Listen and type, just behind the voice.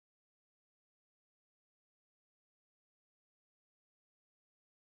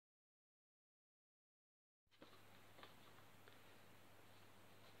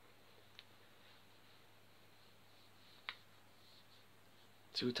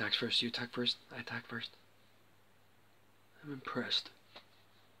Who attacks first? You attack first? I attack first. I'm impressed.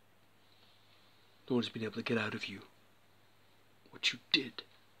 No one's been able to get out of you what you did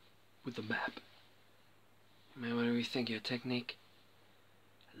with the map. You may want to rethink your technique.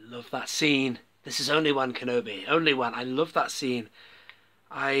 I love that scene. This is only one Kenobi. Only one. I love that scene.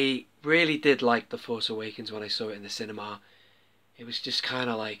 I really did like The Force Awakens when I saw it in the cinema. It was just kind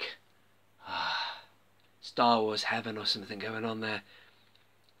of like Star Wars heaven or something going on there.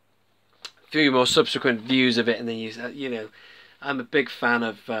 A few more subsequent views of it, and then you know, I'm a big fan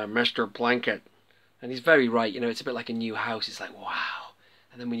of Mr. Blanket, and he's very right. You know, it's a bit like a new house. It's like, wow.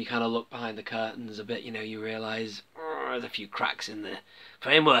 And then when you kind of look behind the curtains a bit, you know, you realise there's a few cracks in the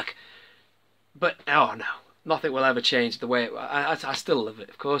framework. But oh no, nothing will ever change the way I still love it,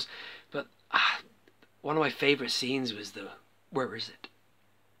 of course. But one of my favourite scenes was the where is it?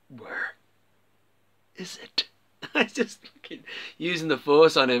 Where is it? I just fucking using the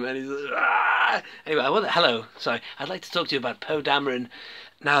Force on him, and he's like, ah! Anyway, hello, sorry. I'd like to talk to you about Poe Dameron.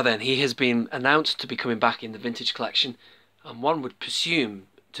 Now then, he has been announced to be coming back in the Vintage Collection, and one would presume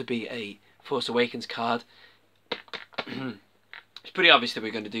to be a Force Awakens card. It's pretty obvious that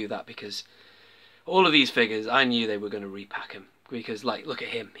we're going to do that, because all of these figures, I knew they were going to repack him, because like, look at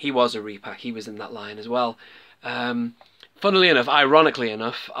him, he was a repack, he was in that line as well. Funnily enough, ironically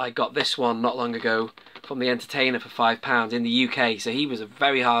enough, I got this one not long ago from the Entertainer for £5 in the UK, so he was a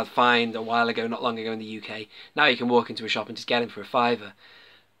very hard find a while ago, not long ago in the UK. Now you can walk into a shop and just get him for a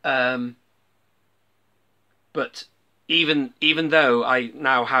 £5. But even though I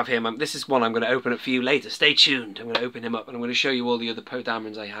now have him, this is one I'm going to open up for you later. Stay tuned. I'm going to open him up and I'm going to show you all the other Poe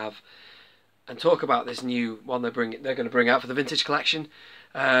Damerons I have and talk about this new one they're going to bring out for the Vintage Collection.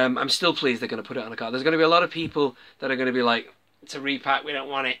 I'm still pleased they're going to put it on a card. There's going to be a lot of people that are going to be like, it's a repack, we don't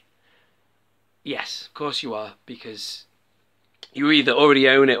want it. Yes, of course you are, because you either already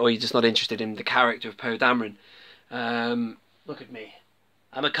own it or you're just not interested in the character of Poe Dameron. Look at me.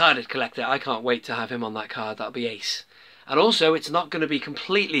 I'm a carded collector. I can't wait to have him on that card. That'll be ace. And also, it's not going to be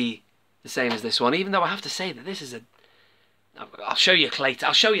completely the same as this one, even though I have to say that this is a... I'll show you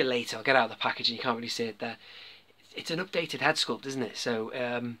later. I'll get out of the package and you can't really see it there. It's an updated head sculpt, isn't it? So,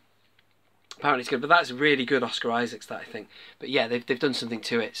 apparently it's good. But that's really good Oscar Isaacs, that I think. But yeah, they've done something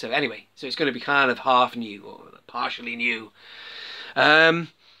to it. So anyway, so it's going to be kind of half new or partially new.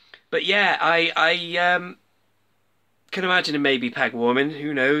 But yeah, I can imagine it may be peg warming.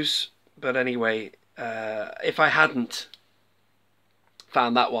 Who knows? But anyway, if I hadn't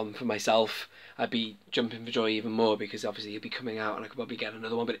found that one for myself, I'd be jumping for joy even more, because obviously it'd be coming out and I could probably get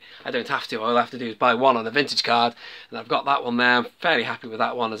another one, but I don't have to. All I'll have to do is buy one on a vintage card, and I've got that one there. I'm fairly happy with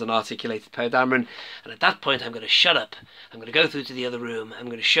that one as an articulated Poe Dameron, and at that point I'm going to shut up. I'm going to go through to the other room. I'm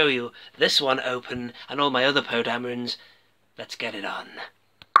going to show you this one open and all my other Poe Damerons. Let's get it on.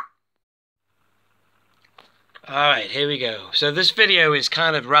 Alright, here we go. So this video is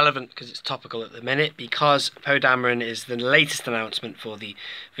kind of relevant because it's topical at the minute, because Poe Dameron is the latest announcement for the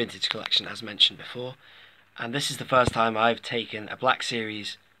Vintage Collection, as mentioned before. And this is the first time I've taken a Black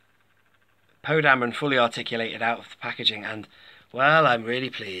Series Poe Dameron fully articulated out of the packaging, and, well, I'm really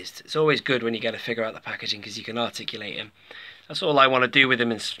pleased. It's always good when you get a figure out of the packaging because you can articulate him. That's all I want to do with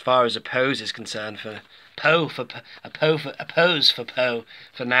him as far as a pose is concerned for Poe, a pose for Poe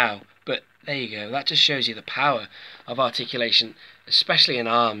for now. But there you go. That just shows you the power of articulation, especially in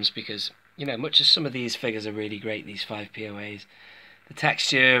arms, because, you know, much as some of these figures are really great, these 5 POAs, the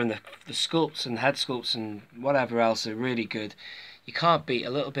texture and the sculpts and head sculpts and whatever else are really good. You can't beat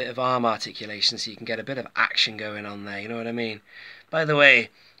a little bit of arm articulation, so you can get a bit of action going on there, you know what I mean? By the way,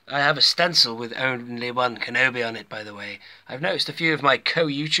 I have a stencil with only one Kenobi on it, by the way. I've noticed a few of my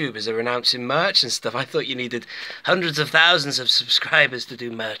co-YouTubers are announcing merch and stuff. I thought you needed hundreds of thousands of subscribers to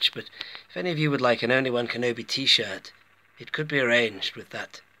do merch, but if any of you would like an only one Kenobi t-shirt, it could be arranged with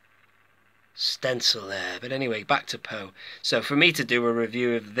that stencil there. But anyway, back to Poe. So for me to do a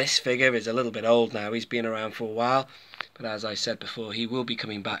review of this figure is a little bit old now. He's been around for a while, but as I said before, he will be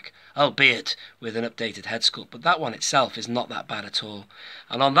coming back, albeit with an updated head sculpt. But that one itself is not that bad at all.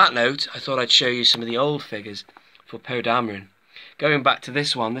 And on that note, I thought I'd show you some of the old figures for Poe Dameron. Going back to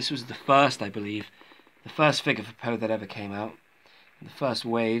this one, this was the first, I believe, the first figure for Poe that ever came out. The first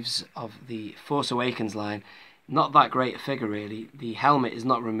waves of the Force Awakens line. Not that great a figure, really. The helmet is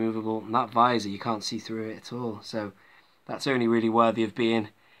not removable, and that visor, you can't see through it at all. So that's only really worthy of being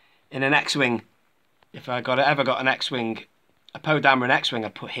in an X-Wing. If I ever got an X-Wing, a Poe Dameron X-Wing,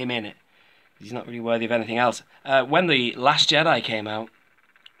 I'd put him in it. He's not really worthy of anything else. When The Last Jedi came out,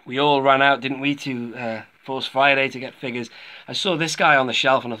 we all ran out, didn't we, to Force Friday to get figures. I saw this guy on the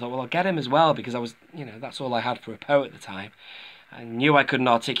shelf and I thought, well, I'll get him as well, because I was, you know, that's all I had for a Poe at the time. I knew I couldn't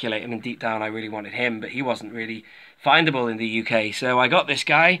articulate him, and deep down I really wanted him, but he wasn't really findable in the UK. So I got this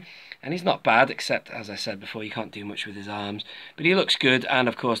guy, and he's not bad, except, as I said before, you can't do much with his arms. But he looks good, and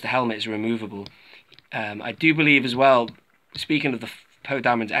of course the helmet is removable. I do believe as well, speaking of the Poe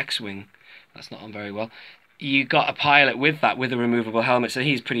Dameron's X-Wing, that's not on very well, you got a pilot with that, with a removable helmet, so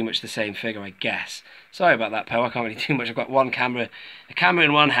he's pretty much the same figure, I guess. Sorry about that, Poe, I can't really do much. I've got a camera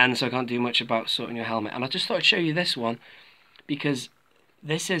in one hand, so I can't do much about sorting your helmet. And I just thought I'd show you this one, because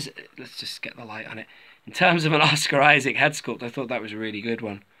this is, let's just get the light on it. In terms of an Oscar Isaac head sculpt, I thought that was a really good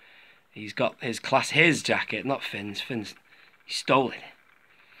one. He's got his jacket, not Finn's. He stole it.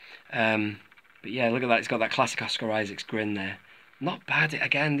 But yeah, look at that, he's got that classic Oscar Isaac's grin there. Not bad,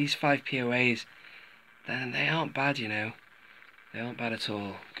 again, these 5 POAs. Then they aren't bad, you know. They aren't bad at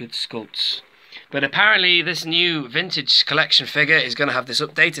all. Good sculpts. But apparently this new vintage collection figure is going to have this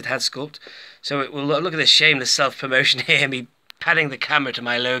updated head sculpt. So it will look at this shameless self-promotion here, me patting the camera to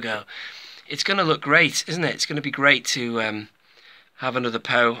my logo. It's going to look great, isn't it? It's going to be great to have another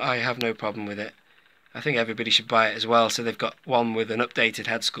Poe. I have no problem with it. I think everybody should buy it as well. So they've got one with an updated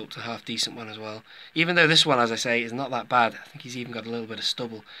head sculpt, a half-decent one as well. Even though this one, as I say, is not that bad. I think he's even got a little bit of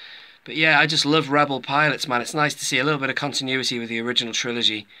stubble. But yeah, I just love Rebel pilots, man. It's nice to see a little bit of continuity with the original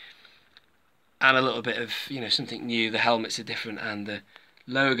trilogy. And a little bit of, you know, something new. The helmets are different, and the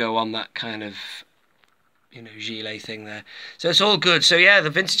logo on that kind of, you know, gilet thing there. So it's all good. So yeah,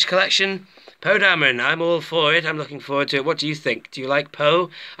 the vintage collection, Poe Dameron, I'm all for it. I'm looking forward to it. What do you think? Do you like Poe?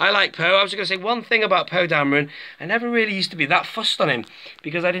 I like Poe. I was going to say one thing about Poe Dameron. I never really used to be that fussed on him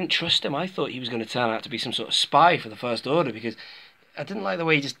because I didn't trust him. I thought he was going to turn out to be some sort of spy for the First Order, because I didn't like the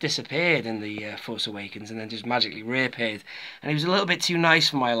way he just disappeared in the Force Awakens and then just magically reappeared. And he was a little bit too nice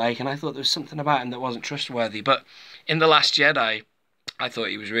for my liking, and I thought there was something about him that wasn't trustworthy. But in The Last Jedi, I thought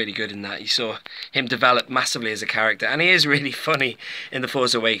he was really good in that. You saw him develop massively as a character, and he is really funny in The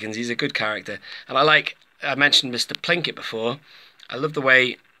Force Awakens. He's a good character. And I mentioned Mr. Plinkett before. I love the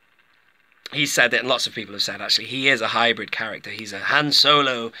way he said it, and lots of people have said, actually, he is a hybrid character. He's a Han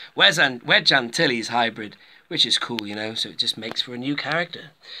Solo, Wedge Antilles hybrid, which is cool, you know, so it just makes for a new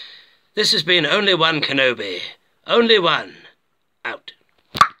character. This has been Only One Kenobi. Only one. Out.